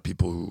think a lot of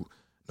people who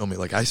know me,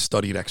 like, I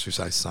studied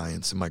exercise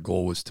science, and my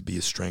goal was to be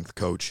a strength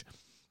coach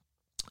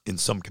in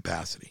some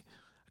capacity.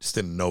 I just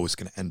didn't know it was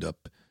going to end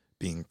up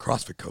being a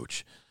CrossFit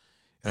coach.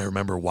 And I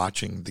remember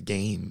watching the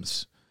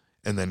games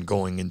and then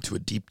going into a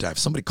deep dive.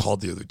 Somebody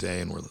called the other day,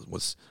 and it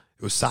was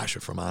Sasha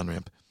from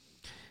OnRamp.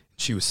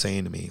 She was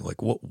saying to me,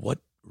 like, what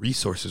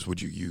resources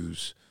would you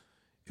use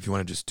if you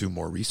want to just do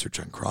more research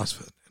on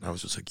CrossFit? And I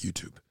was just like,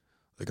 YouTube.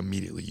 Like,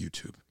 immediately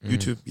YouTube.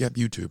 YouTube, yep,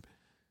 YouTube.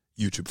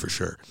 YouTube for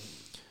sure.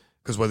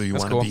 Because whether you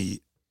want to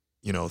be,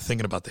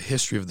 thinking about the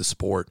history of the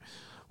sport,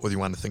 whether you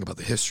want to think about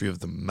the history of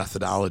the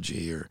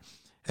methodology or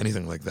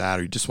anything like that,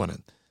 or you just want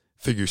to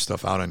figure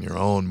stuff out on your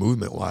own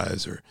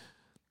movement-wise, or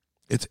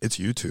it's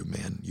YouTube,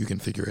 man. You can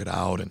figure it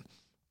out. And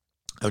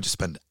I would just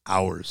spend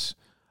hours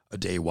a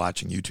day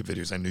watching YouTube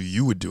videos. I knew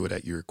you would do it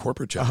at your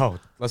corporate job. Oh,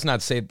 let's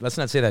not say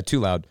that too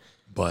loud.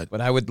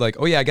 But I would like,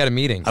 oh yeah, I got a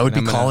meeting. I would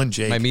be calling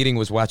Jake. My meeting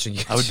was watching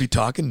YouTube. I would be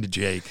talking to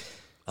Jake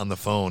on the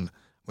phone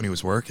when he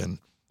was working,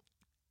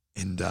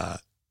 and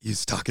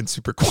he's talking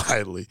super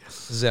quietly.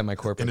 This is at my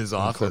corporate in his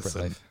office,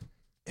 corporate life.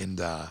 And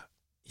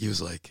he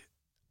was like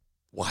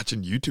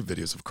watching YouTube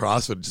videos of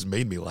CrossFit. It just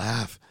made me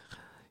laugh,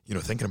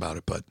 thinking about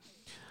it. But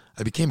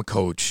I became a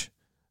coach,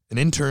 an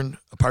intern,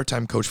 a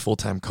part-time coach,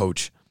 full-time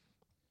coach.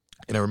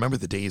 And I remember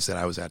the days that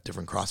I was at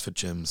different CrossFit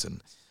gyms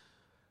and,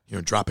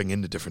 dropping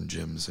into different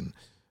gyms and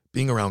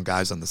being around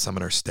guys on the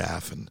seminar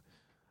staff and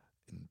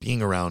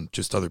being around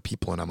just other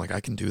people. And I'm like, I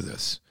can do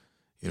this.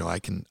 I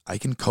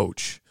can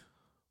coach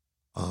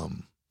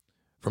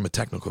from a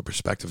technical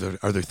perspective.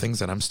 Are there things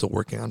that I'm still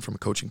working on from a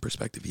coaching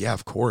perspective? Yeah,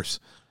 of course.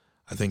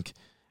 I think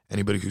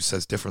anybody who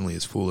says differently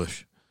is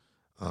foolish.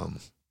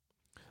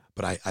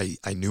 But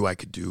I knew I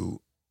could do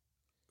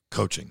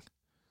coaching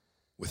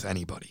with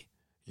anybody,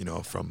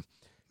 from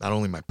not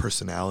only my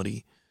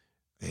personality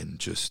and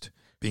just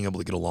being able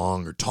to get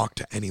along or talk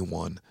to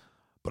anyone,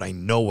 but I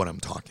know what I'm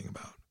talking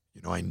about.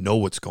 I know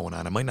what's going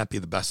on. I might not be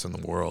the best in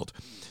the world,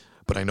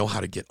 but I know how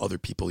to get other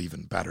people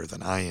even better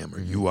than I am or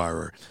you are,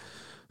 or,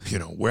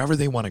 wherever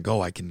they want to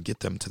go, I can get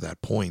them to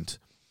that point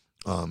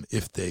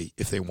if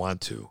they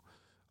want to.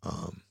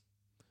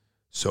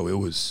 So it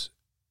was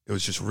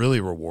just really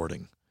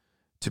rewarding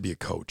to be a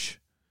coach.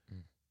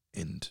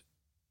 And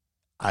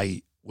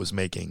I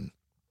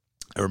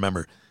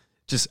remember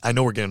I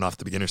know we're getting off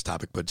the beginner's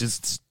topic, but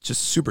just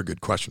super good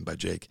question by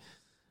Jake.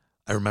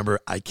 I remember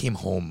I came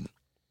home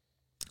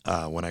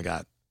when I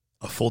got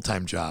a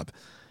full-time job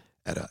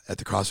at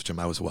the CrossFit gym.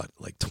 I was what,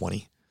 like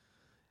 20?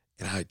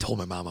 And I told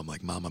my mom, I'm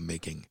like, Mom, I'm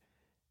making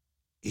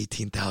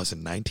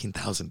 $18,000,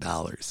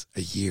 $19,000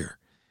 a year.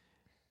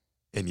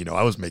 And, you know,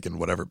 I was making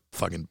whatever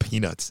fucking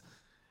peanuts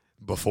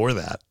before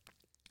that.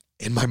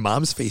 And my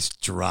mom's face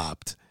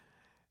dropped.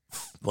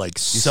 Like,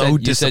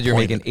 You said you're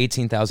making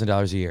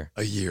 $18,000 a year.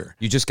 A year.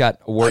 You just got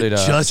awarded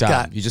a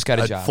job. You just got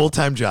a job.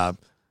 Full-time job.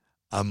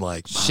 I'm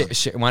like,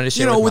 wanted to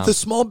share, you know, with Mom. a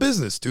small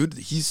business,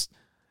 dude.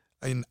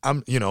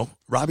 I'm, you know,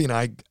 Robbie and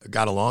I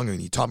got along,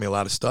 and he taught me a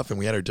lot of stuff, and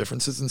we had our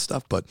differences and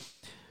stuff. But,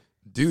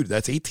 dude,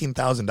 that's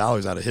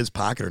 $18,000 out of his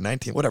pocket, or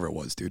 19, whatever it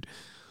was, dude.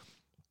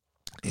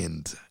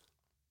 And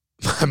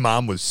my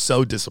mom was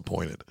so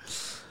disappointed.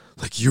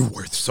 Like, you're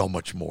worth so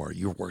much more.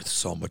 You're worth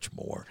so much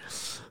more.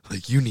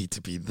 Like, you need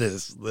to be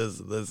this.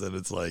 And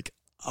it's like,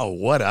 oh,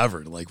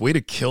 whatever. Like, way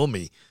to kill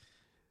me.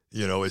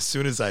 You know, as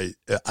soon as I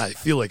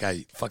feel like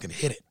I fucking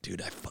hit it,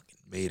 dude. I fucking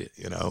made it,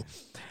 you know.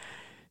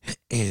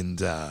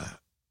 And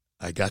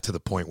I got to the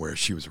point where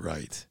she was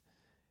right.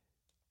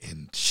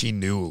 And she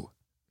knew.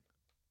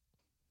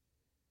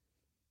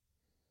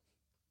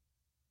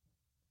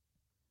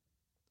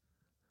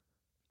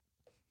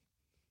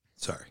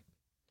 Sorry.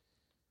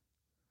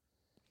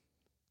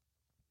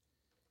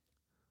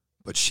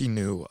 But she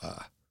knew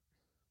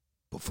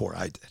before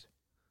I did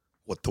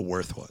what the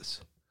worth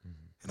was.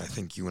 Mm-hmm. And I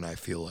think you and I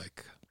feel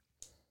like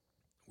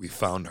we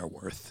found our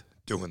worth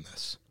doing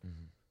this.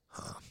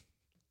 Mm-hmm.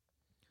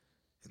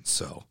 And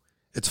so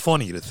it's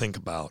funny to think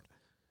about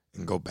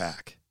and go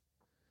back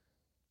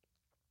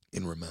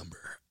and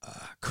remember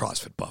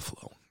CrossFit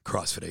Buffalo,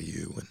 CrossFit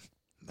AU, and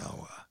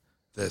now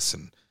this,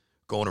 and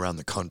going around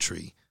the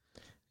country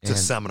to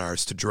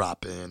seminars to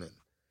drop in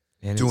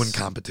and doing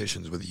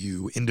competitions with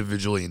you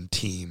individually and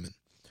team, and,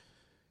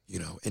 you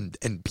know,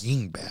 and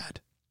being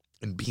bad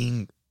and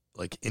being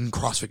like in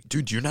CrossFit.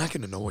 Dude, you're not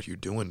going to know what you're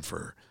doing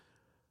for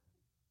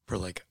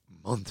like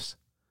months.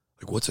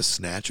 Like, what's a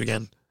snatch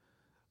again?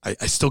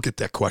 I still get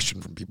that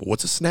question from people.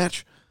 What's a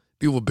snatch?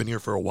 People have been here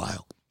for a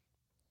while.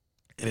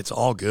 And it's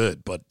all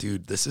good, but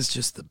dude, this is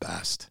just the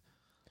best.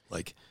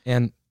 Like,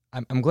 and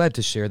I'm glad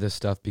to share this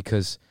stuff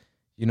because,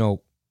 you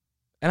know,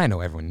 and I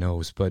know everyone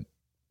knows, but,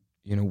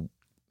 you know,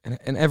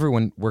 and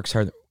everyone works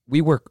hard.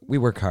 We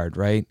work hard,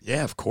 right?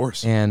 Yeah, of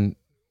course. And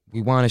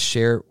we want to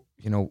share,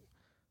 you know,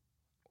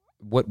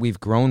 what we've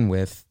grown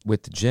with the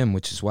gym,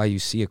 which is why you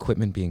see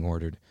equipment being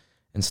ordered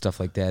and stuff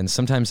like that. And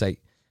sometimes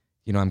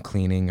I'm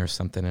cleaning or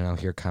something, and I'll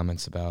hear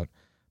comments about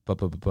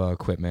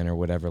equipment or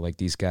whatever, like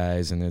these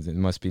guys, and it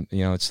must be,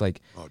 you know, it's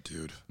like, oh,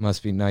 dude,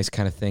 must be nice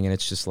kind of thing, and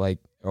it's just like,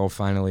 oh,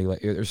 finally,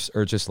 like,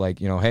 or just like,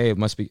 you know, hey, it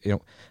must be, you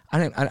know,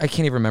 I can't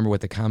even remember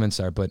what the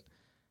comments are, but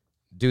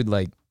dude,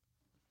 like,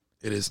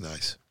 it is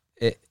nice.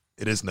 It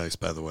is nice,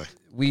 by the way.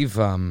 We've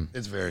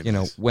it's very, you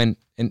nice. know,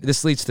 and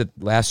this leads to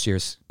last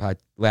week's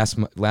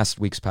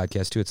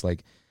podcast too. It's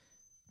like,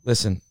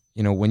 listen,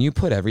 you know, when you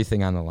put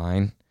everything on the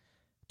line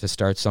to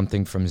start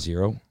something from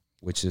zero,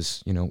 which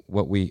is, you know,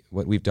 what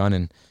we've done,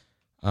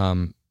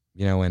 and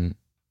you know, and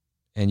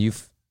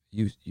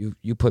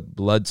you put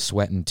blood,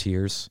 sweat, and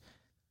tears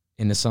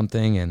into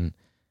something, and,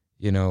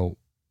 you know,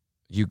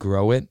 you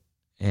grow it,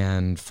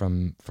 and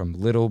from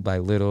little by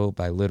little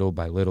by little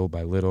by little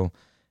by little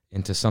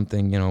into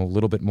something, you know, a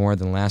little bit more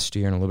than last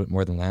year and a little bit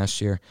more than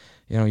last year.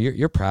 You know,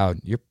 you're proud.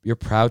 You're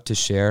proud to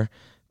share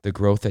the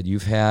growth that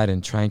you've had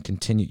and try and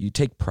continue. You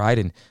take pride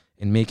in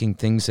making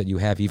things that you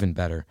have even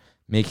better,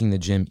 making the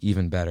gym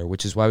even better,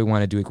 which is why we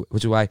want to do,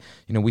 which is why,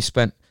 you know, we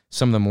spent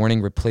some of the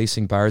morning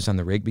replacing bars on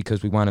the rig,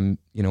 because we want to,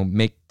 you know,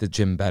 make the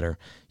gym better.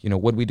 You know,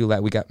 what we do,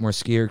 we got more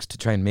skiers to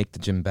try and make the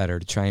gym better,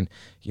 to try and,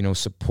 you know,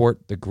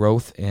 support the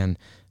growth and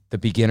the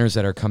beginners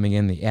that are coming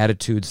in, the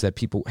attitudes that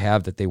people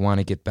have that they want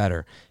to get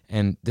better.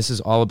 And this is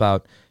all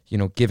about, you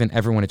know, giving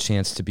everyone a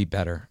chance to be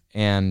better.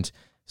 And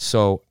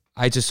so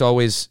I just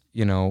always,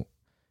 you know,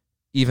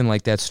 even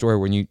like that story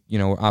when you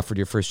know, were offered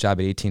your first job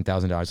at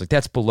 $18,000, like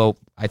that's below,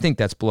 I think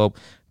that's below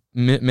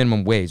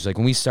minimum wage. Like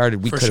when we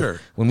started,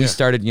 we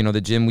started, you know,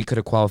 the gym, we could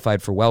have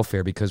qualified for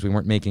welfare because we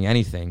weren't making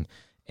anything.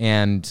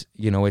 And,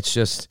 you know, it's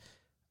just,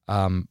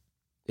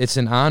 it's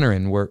an honor,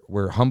 and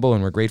we're humble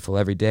and we're grateful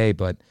every day.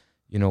 But,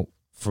 you know,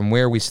 from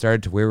where we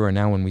started to where we are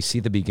now, when we see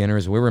the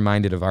beginners, we're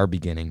reminded of our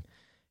beginning.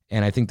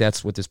 And I think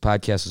that's what this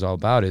podcast is all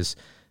about, is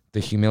the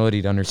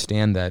humility to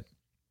understand that,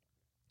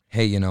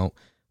 hey, you know,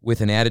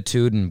 with an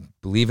attitude and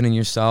believing in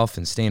yourself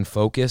and staying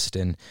focused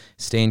and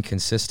staying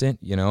consistent,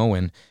 you know,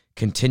 and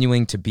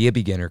continuing to be a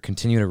beginner,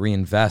 continue to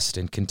reinvest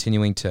and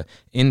continuing to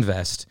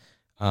invest,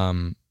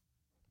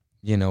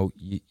 you know,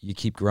 you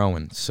keep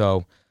growing.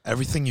 So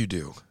everything you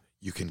do,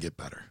 you can get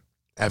better.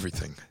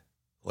 Everything.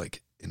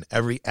 Like in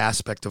every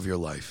aspect of your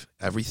life,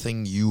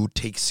 everything you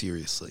take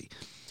seriously,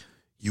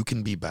 you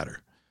can be better.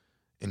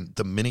 And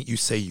the minute you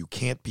say you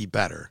can't be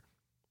better,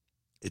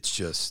 it's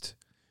just,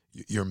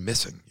 you're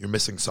missing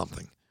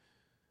something.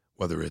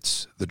 Whether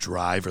it's the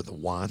drive or the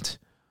want,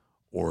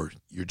 or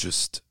you're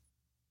just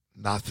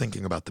not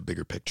thinking about the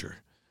bigger picture.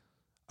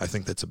 I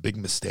think that's a big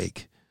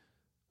mistake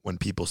when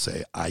people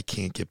say, I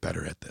can't get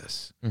better at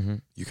this. Mm-hmm.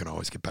 You can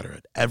always get better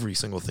at every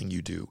single thing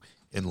you do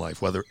in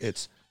life, whether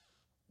it's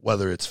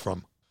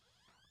from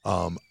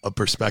a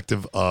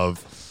perspective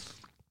of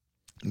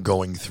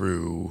going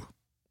through.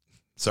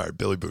 Sorry,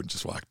 Billy Boone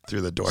just walked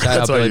through the door.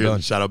 Shout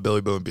Shout out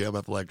Billy Boone,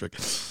 BMF Electric.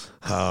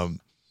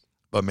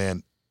 But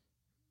man,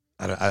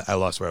 I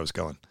lost where I was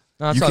going.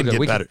 No, you can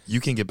get better. You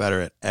can get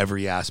better at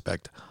every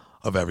aspect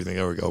of everything.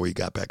 There we go. We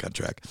got back on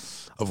track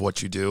of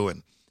what you do,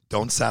 and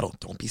don't settle.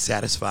 Don't be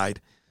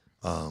satisfied.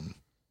 Go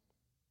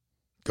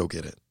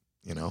get it.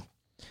 You know.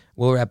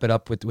 We'll wrap it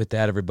up with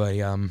that,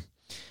 everybody.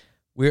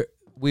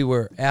 We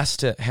were asked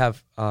to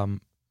have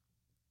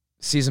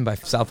Seasoned by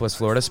Southwest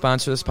Florida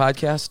sponsor this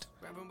podcast.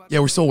 Yeah,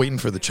 we're still waiting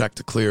for the check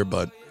to clear,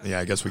 but yeah,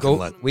 I guess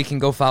we can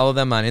go follow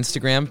them on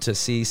Instagram to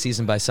see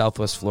Seasoned by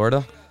Southwest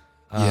Florida.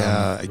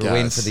 I guess. We're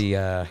waiting for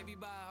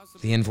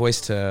the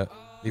invoice to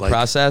be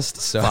processed.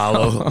 So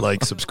follow,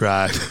 like,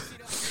 subscribe.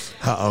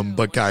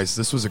 But guys,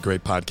 this was a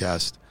great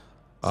podcast.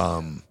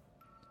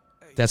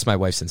 That's my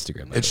wife's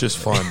Instagram. It's just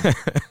fun.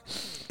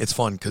 It's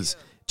fun because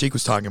Jake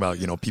was talking about,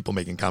 people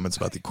making comments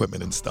about the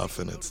equipment and stuff,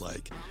 and it's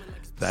like,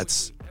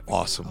 that's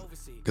awesome.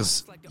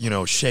 Because,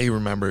 Shay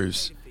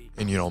remembers,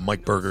 and,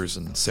 Mike Burgers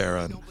and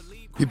Sarah and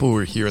people who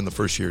were here in the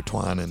first year,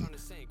 Twan and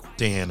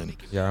Dan and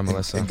Yara,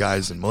 Melissa. And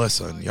guys and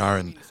Melissa and Yara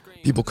and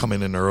people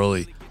coming in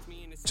early.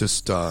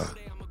 Just,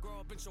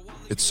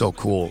 it's so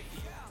cool.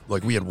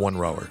 Like, we had one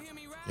rower,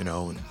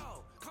 and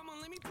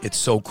it's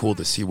so cool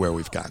to see where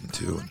we've gotten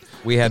to. And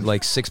we had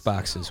like 6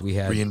 boxes. We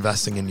had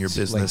reinvesting in your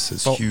business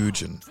is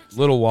huge, and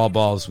little wall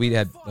balls. We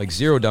had like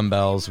 0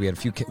 dumbbells. We had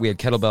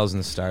kettlebells in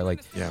the start.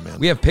 Like, yeah, man.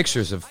 We have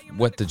pictures of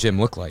what the gym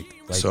looked like.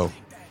 So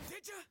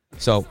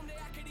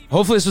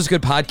hopefully this was a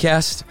good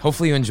podcast.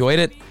 Hopefully you enjoyed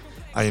it.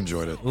 I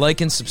enjoyed it. Like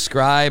and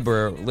subscribe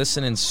or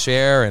listen and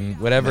share and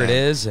whatever it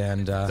is.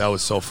 And that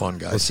was so fun,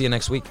 guys. We'll see you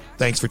next week.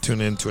 Thanks for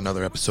tuning in to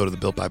another episode of the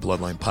Built by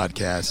Bloodline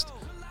podcast.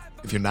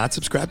 If you're not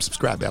subscribed,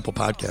 subscribe to Apple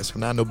Podcasts. If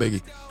not, no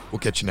biggie. We'll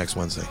catch you next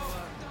Wednesday.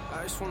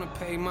 I just wanna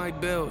pay my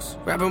bills,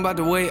 rapping about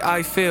the way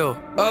I feel.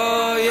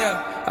 Oh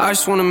yeah, I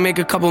just wanna make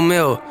a couple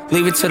mil,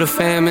 leave it to the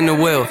fam in the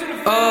will.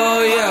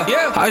 Oh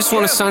yeah, I just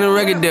wanna sign a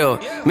record deal,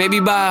 maybe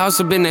buy a house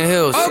up in the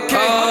hills.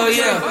 Oh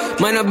yeah,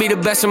 might not be the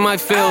best in my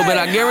field, but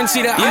I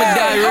guarantee that I'ma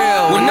die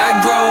real. When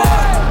I grow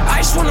up, I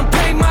just wanna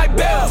pay my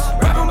bills.